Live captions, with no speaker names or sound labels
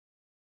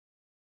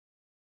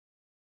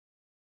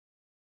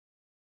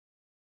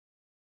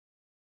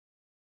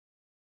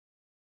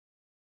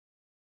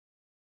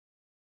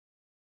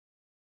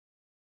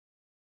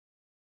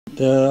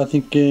I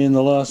think in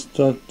the last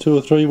 2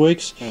 or 3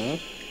 weeks.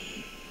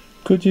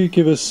 Could you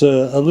give us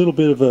a little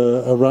bit of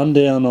a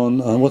rundown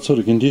on what sort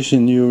of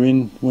condition you were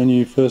in when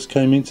you first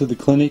came into the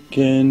clinic,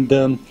 and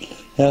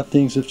how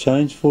things have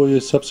changed for you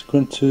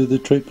subsequent to the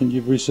treatment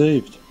you've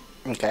received?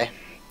 Okay.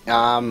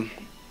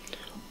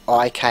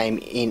 I came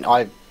in,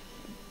 I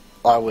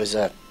was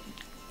a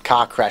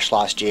car crash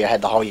last year. I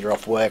had the whole year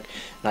off work,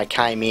 and I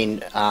came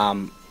in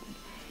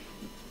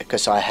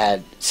because I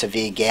had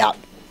severe gout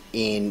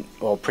in,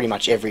 well, pretty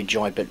much every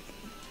joint, but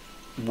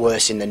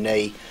worse in the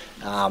knee.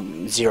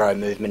 Zero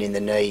movement in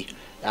the knee,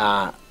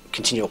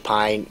 continual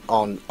pain,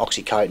 on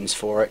oxycodons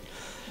for it,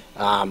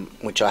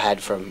 which I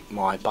had from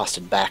my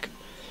busted back.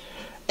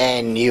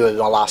 And you were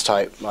my last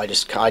hope. I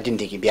didn't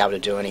think you'd be able to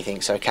do anything,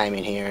 so I came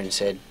in here and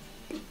said,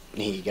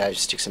 here you go,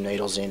 stick some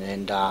needles in.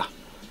 And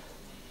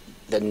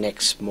the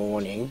next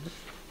morning,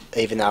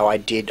 even though I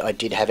did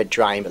have it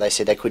drained, but they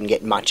said they couldn't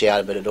get much out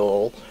of it at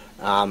all,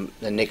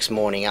 the next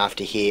morning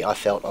after here I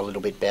felt a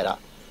little bit better.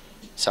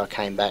 So I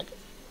came back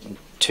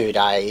 2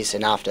 days,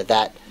 and after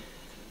that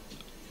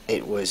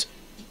I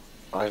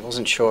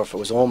wasn't sure if it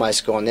was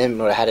almost gone then,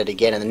 but I had it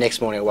again, and the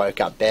next morning I woke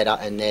up better,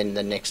 and then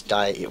the next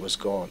day it was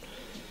gone.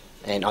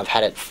 And I've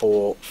had it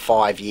for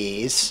 5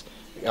 years.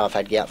 I've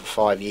had gout for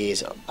 5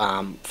 years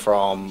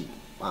from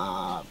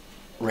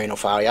renal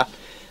failure,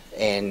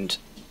 and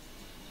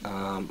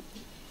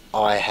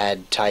I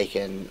had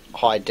taken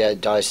high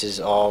doses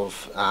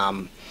of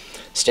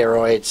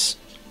steroids.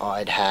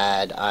 I'd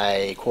had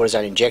a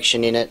cortisone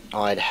injection in it.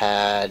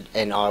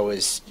 And I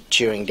was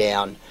chewing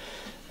down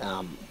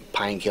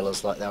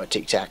painkillers like they were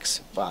Tic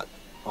Tacs. But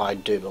I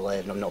do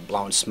believe, and I'm not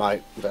blowing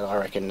smoke, but I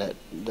reckon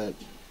that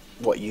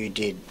what you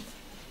did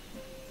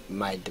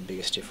made the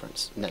biggest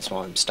difference, and that's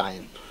why I'm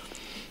staying.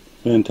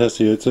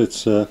 Fantastic.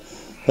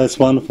 That's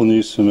wonderful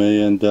news for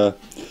me, and yeah,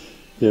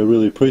 I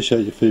really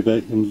appreciate your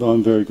feedback, and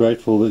I'm very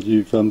grateful that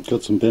you've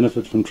got some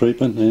benefit from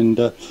treatment,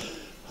 and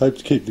hope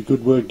to keep the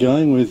good work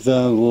going with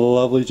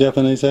lovely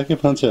Japanese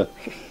acupuncture.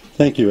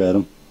 Thank you,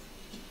 Adam.